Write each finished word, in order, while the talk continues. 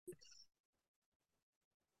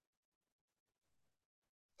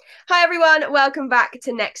Hi everyone, welcome back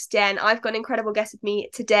to Next Gen. I've got an incredible guest with me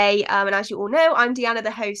today, and as you all know, I'm Deanna,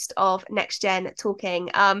 the host of Next Gen Talking.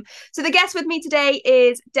 So the guest with me today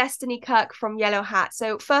is Destiny Kirk from Yellow Hat.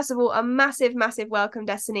 So first of all, a massive, massive welcome,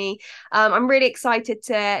 Destiny. I'm really excited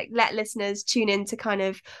to let listeners tune in to kind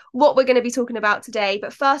of what we're going to be talking about today.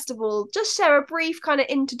 But first of all, just share a brief kind of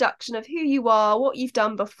introduction of who you are, what you've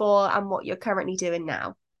done before, and what you're currently doing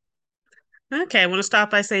now. Okay, I want to start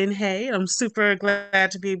by saying, hey, I'm super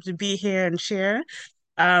glad to be able to be here and share.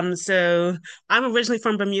 So I'm originally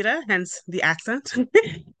from Bermuda, hence the accent.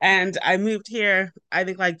 And I moved here, I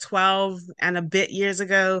think like 12 and a bit years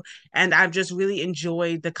ago, and I've just really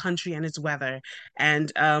enjoyed the country and its weather.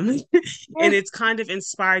 And and it's kind of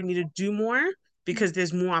inspired me to do more because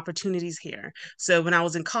there's more opportunities here. So when I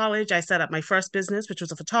was in college, I set up my first business, which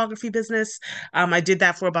was a photography business. I did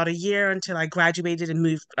that for about a year until I graduated and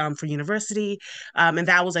moved for university. And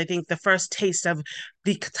that was, I think, the first taste of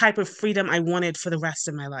the type of freedom I wanted for the rest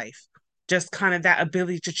of my life. Just kind of that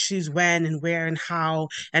ability to choose when and where and how,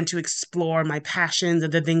 and to explore my passions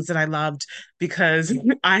and the things that I loved, because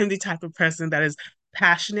I'm the type of person that is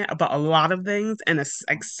passionate about a lot of things and is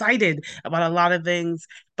excited about a lot of things,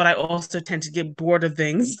 but I also tend to get bored of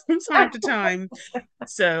things from time to time.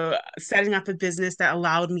 So setting up a business that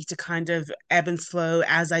allowed me to kind of ebb and flow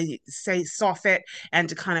as I say saw fit, and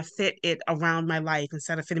to kind of fit it around my life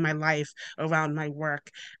instead of fitting my life around my work,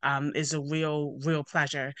 is a real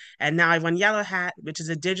pleasure. And now I run Yellow Hat, which is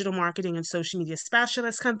a digital marketing and social media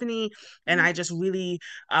specialist company. And I just really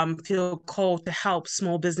feel called to help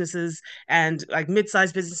small businesses and like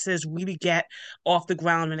mid-sized businesses really get off the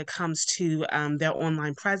ground when it comes to their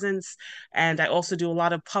online presence. And I also do a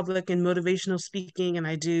lot of public and motivational speaking, and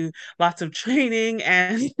I do lots of training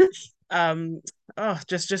and um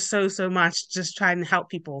just so much, just trying to help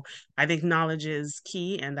people. I think knowledge is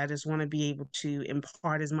key, and I just want to be able to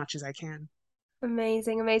impart as much as I can.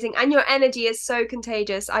 Amazing, amazing. And your energy is so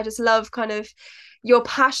contagious. I just love kind of your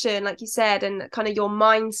passion, like you said, and kind of your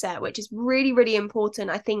mindset, which is really, really important.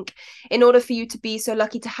 I think in order for you to be so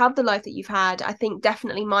lucky to have the life that you've had, I think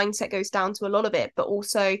definitely mindset goes down to a lot of it, but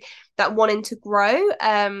also that wanting to grow.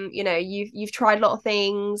 You've tried a lot of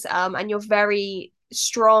things, and you're very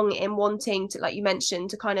strong in wanting to, like you mentioned,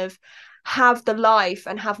 to kind of have the life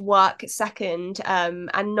and have work second,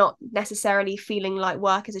 and not necessarily feeling like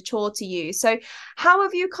work is a chore to you. So how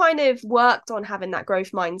have you kind of worked on having that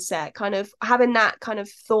growth mindset, kind of having that kind of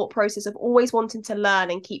thought process of always wanting to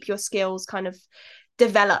learn and keep your skills kind of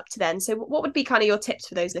developed then? So what would be kind of your tips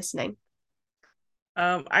for those listening?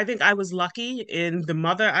 I think I was lucky in the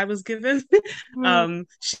mother I was given. Mm.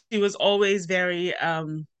 She was always very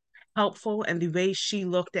helpful, and the way she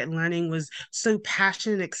looked at learning was so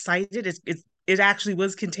passionate and excited. It actually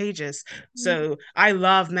was contagious. So I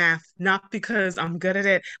love math, not because I'm good at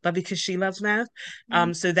it, but because she loves math.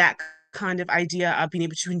 So that kind of idea of being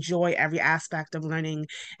able to enjoy every aspect of learning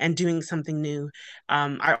and doing something new.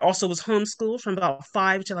 I also was homeschooled from about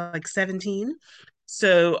 5 to like 17.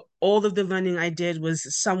 So all of the learning I did was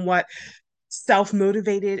somewhat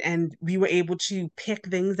self-motivated, and we were able to pick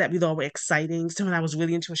things that we thought were exciting. So when I was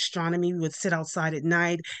really into astronomy, we would sit outside at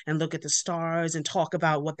night and look at the stars and talk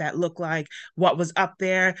about what that looked like, what was up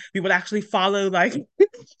there. We would actually follow like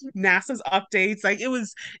NASA's updates. Like it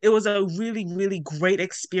was a really great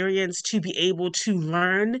experience to be able to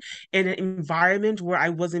learn in an environment where I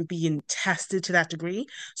wasn't being tested to that degree.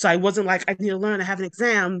 So I wasn't like, I need to learn, I have an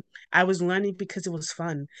exam. I was learning because it was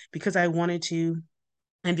fun, because I wanted to,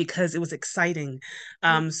 and because it was exciting.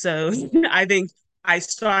 So I think I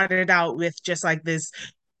started out with just like this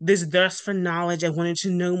thirst for knowledge. I wanted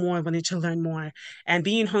to know more, I wanted to learn more. And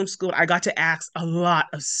being homeschooled, I got to ask a lot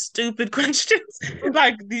of stupid questions,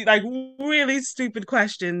 like really stupid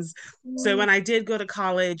questions. So when I did go to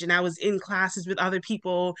college and I was in classes with other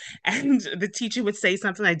people and the teacher would say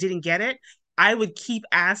something I didn't get it, I would keep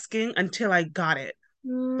asking until I got it.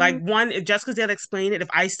 Like one, just because they'll explain it, if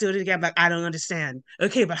I still did it again, I'm like, I don't understand.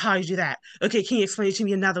 Okay, but how do you do that? Okay, can you explain it to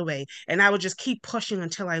me another way? And I would just keep pushing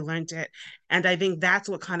until I learned it. And I think that's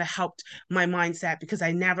what kind of helped my mindset, because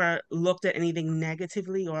I never looked at anything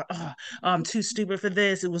negatively or, I'm too stupid for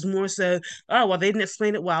this. It was more so, oh, well, they didn't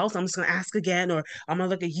explain it well, so I'm just going to ask again, or I'm going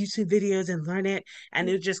to look at YouTube videos and learn it. And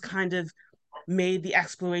it just kind of made the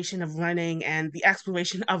exploration of learning and the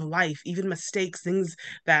exploration of life, even mistakes, things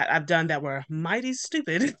that I've done that were mighty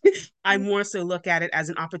stupid, I more so look at it as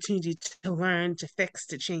an opportunity to learn, to fix,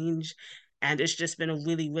 to change. And it's just been a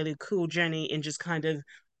really cool journey in just kind of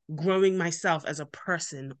growing myself as a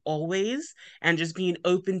person always, and just being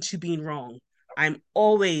open to being wrong. I'm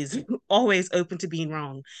always, always open to being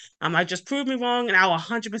wrong. I just prove me wrong and I'll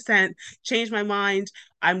 100% change my mind.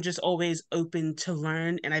 I'm just always open to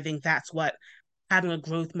learn. And I think that's what having a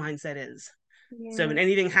growth mindset is. So Yeah. when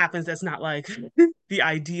anything happens that's not like the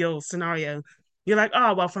ideal scenario, you're like,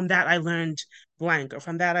 oh, well, from that I learned blank, or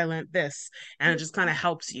from that I learned this. And it just kind of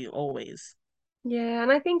helps you always. Yeah,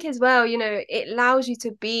 and I think as well, it allows you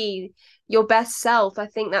to be your best self. I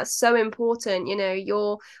think that's so important.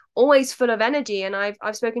 You're always full of energy, and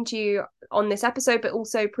I've spoken to you on this episode, but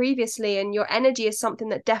also previously, and your energy is something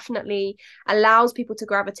that definitely allows people to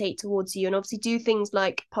gravitate towards you, and obviously do things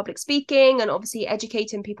like public speaking and obviously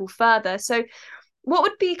educating people further. So what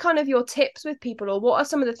would be kind of your tips with people, or what are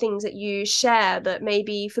some of the things that you share that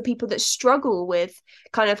maybe for people that struggle with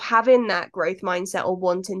kind of having that growth mindset or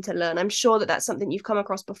wanting to learn? I'm sure that that's something you've come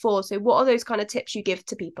across before. So what are those kind of tips you give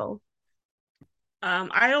to people?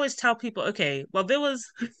 I always tell people, okay, well, there was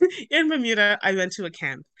in Bermuda, I went to a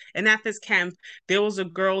camp, and at this camp, there was a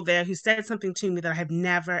girl there who said something to me that I have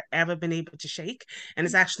never, ever been able to shake. And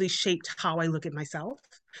it's actually shaped how I look at myself.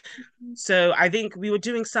 So I think we were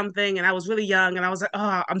doing something, and I was really young, and I was like,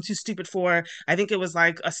 oh, I'm too stupid for, I think it was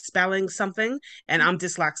like a spelling something, and I'm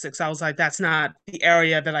dyslexic. So I was like, that's not the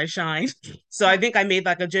area that I shine. So I think I made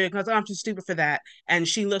like a joke. I was like, oh, I'm too stupid for that. And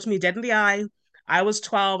she looked me dead in the eye. I was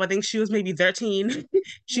 12. I think she was maybe 13.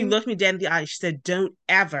 She looked me dead in the eye. She said, don't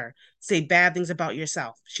ever say bad things about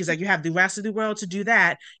yourself. She's like, you have the rest of the world to do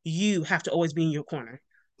that. You have to always be in your corner.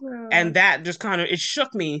 Oh, And that just kind of, it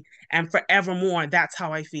shook me, and forevermore that's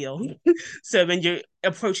how I feel. So when you're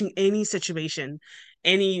approaching any situation,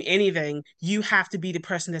 anything, you have to be the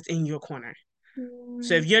person that's in your corner.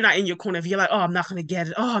 So mm, if you're not in your corner, if you're like, oh, I'm not gonna get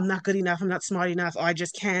it, oh, I'm not good enough, I'm not smart enough, oh, I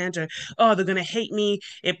just can't, or oh, they're gonna hate me,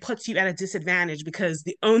 it puts you at a disadvantage, because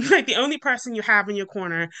the only like the only person you have in your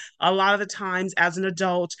corner a lot of the times as an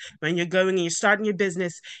adult when you're going and you're starting your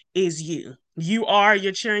business is you. You are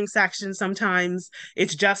your cheering section. Sometimes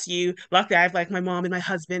it's just you. Luckily, I have like my mom and my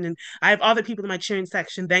husband, and I have other people in my cheering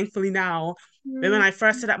section, thankfully now. But when mm, I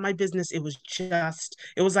first set up my business, it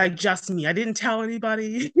was like just me. I didn't tell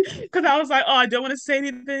anybody because I was like, oh, I don't want to say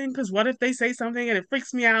anything because what if they say something and it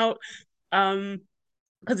freaks me out? Um,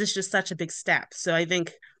 because it's just such a big step. So I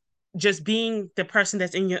think just being the person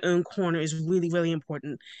that's in your own corner is really, really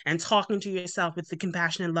important. And talking to yourself with the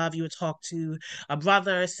compassion and love you would talk to a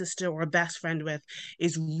brother, a sister, or a best friend with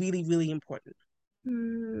is really, really important.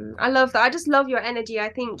 I love that. I just love your energy.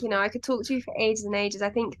 I think, I could talk to you for ages and ages.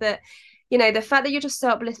 I think that, the fact that you're just so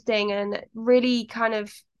uplifting and really kind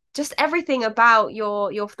of just everything about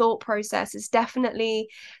your thought process is definitely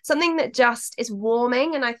something that just is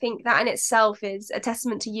warming. And I think that in itself is a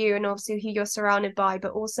testament to you and obviously who you're surrounded by,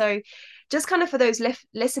 but also just kind of for those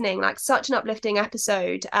listening, like such an uplifting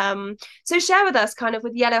episode. So share with us kind of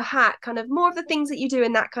with Yellow Hat, kind of more of the things that you do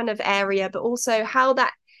in that kind of area, but also how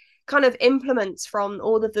that kind of implements from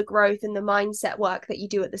all of the growth and the mindset work that you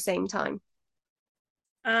do at the same time.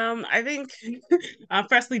 I think,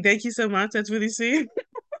 firstly, thank you so much. That's really sweet.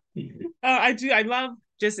 I do. I love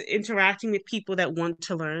just interacting with people that want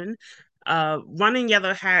to learn. Running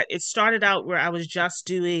Yellow Hat, it started out where I was just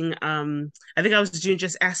doing, I think I was doing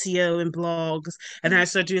just SEO and blogs, and then I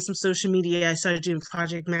started doing some social media. I started doing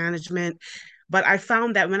project management. But I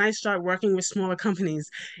found that when I start working with smaller companies,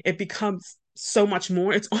 it becomes so much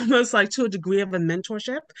more. It's almost like to a degree of a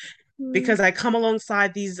mentorship, Mm, because I come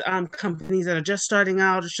alongside these companies that are just starting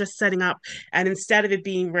out, just setting up, and instead of it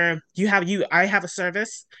being where I have a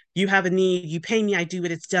service, you have a need, you pay me, I do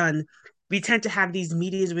it, it's done. We tend to have these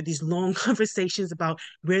meetings with these long conversations about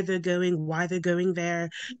where they're going, why they're going there,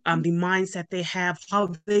 the mindset they have,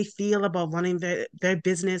 how they feel about running their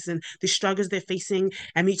business and the struggles they're facing,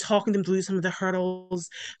 and me talking them through some of the hurdles.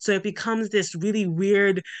 So it becomes this really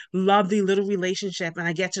weird, lovely little relationship, and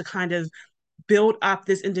I get to kind of build up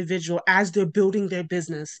this individual as they're building their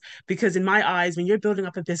business. Because in my eyes, when you're building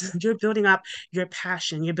up a business, you're building up your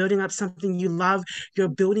passion, you're building up something you love, you're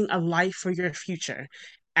building a life for your future.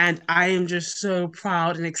 And I am just so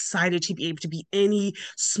proud and excited to be able to be any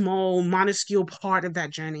small, minuscule part of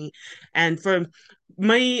that journey. And for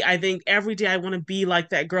me, I think every day I want to be like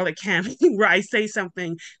that girl at camp where I say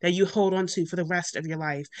something that you hold on to for the rest of your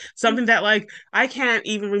life. Something that, like, I can't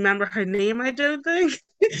even remember her name, I don't think.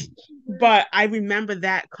 But I remember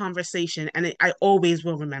that conversation, and I always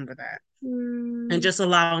will remember that. And mm, just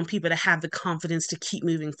allowing people to have the confidence to keep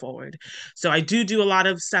moving forward. So I do a lot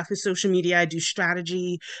of stuff with social media. I do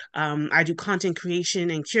strategy, I do content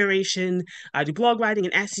creation and curation. I do blog writing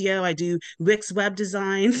and SEO. I do Wix web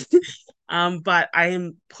design. But I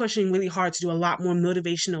am pushing really hard to do a lot more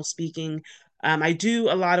motivational speaking, I do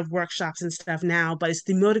a lot of workshops and stuff now, but it's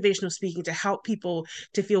the motivational speaking to help people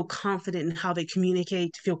to feel confident in how they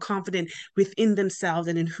communicate, to feel confident within themselves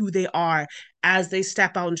and in who they are as they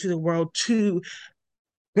step out into the world to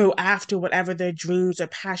go after whatever their dreams or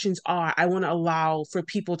passions are. I want to allow for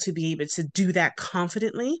people to be able to do that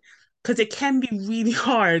confidently because it can be really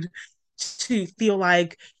hard to feel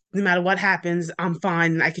like no matter what happens, I'm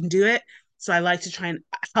fine and I can do it. So I like to try and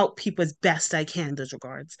help people as best I can in those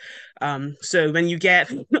regards. So when you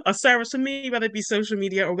get a service from me, whether it be social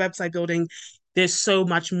media or website building, there's so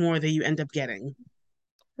much more that you end up getting.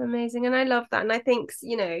 Amazing. And I love that. And I think,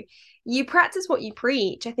 you practice what you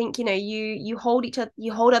preach. I think, you hold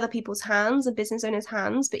you hold other people's hands and business owners'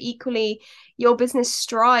 hands, but equally your business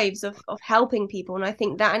strives of helping people. And I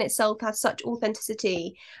think that in itself has such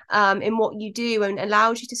authenticity in what you do and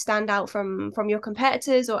allows you to stand out from your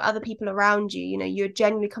competitors or other people around you. You're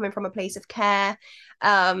genuinely coming from a place of care.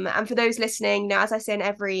 And for those listening, as I say in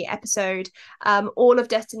every episode, all of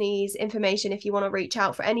Destiny's information, if you want to reach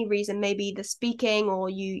out for any reason, maybe the speaking or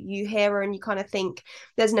you hear her and you kind of think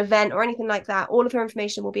there's an event or anything like that, all of her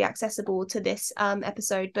information will be accessible to this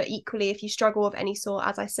episode. But equally, if you struggle of any sort,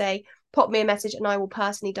 as I say, pop me a message and I will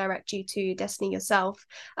personally direct you to Destiny yourself.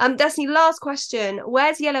 Destiny, last question.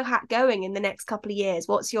 Where's Yellow Hat going in the next couple of years?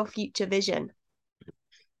 What's your future vision?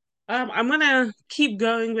 I'm gonna keep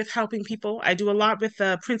going with helping people. I do a lot with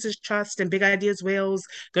the Prince's Trust and Big Ideas Wales,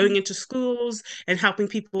 going into schools and helping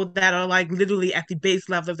people that are like literally at the base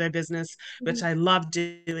level of their business, which I love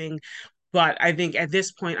doing. But I think at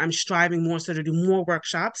this point, I'm striving more so to do more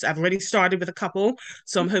workshops. I've already started with a couple.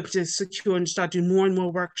 So I'm hoping to secure and start doing more and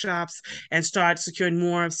more workshops and start securing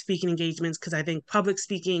more of speaking engagements because I think public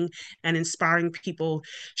speaking and inspiring people,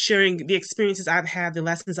 sharing the experiences I've had, the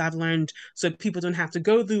lessons I've learned, so people don't have to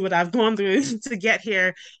go through what I've gone through to get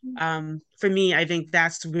here. For me, I think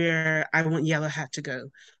that's where I want Yellow Hat to go.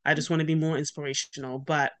 I just want to be more inspirational,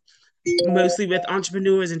 but mostly with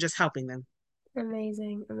entrepreneurs and just helping them.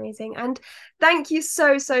 Amazing, amazing. And thank you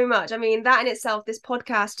so, so much. I mean, that in itself, this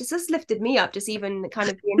podcast just has lifted me up, just even kind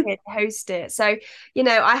of being here to host it. So,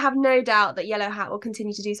 I have no doubt that Yellow Hat will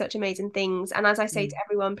continue to do such amazing things. And as I say to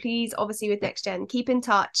everyone, please, obviously with Next Gen, keep in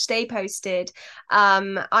touch, stay posted.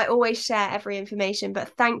 I always share every information,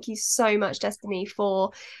 but thank you so much, Destiny,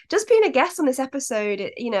 for just being a guest on this episode.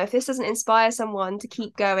 If this doesn't inspire someone to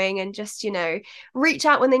keep going and just, reach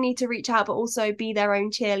out when they need to reach out, but also be their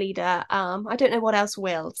own cheerleader. I don't know what else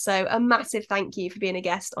will. So a massive thank you for being a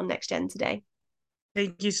guest on Next Gen today.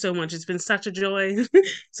 Thank you so much. It's been such a joy.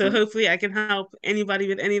 So hopefully I can help anybody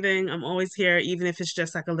with anything. I'm always here, even if it's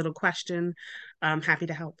just like a little question. I'm happy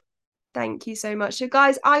to help. Thank you so much. So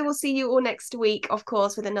guys, I will see you all next week, of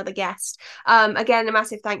course, with another guest. Again, a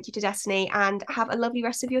massive thank you to Destiny and have a lovely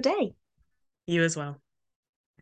rest of your day. You as well.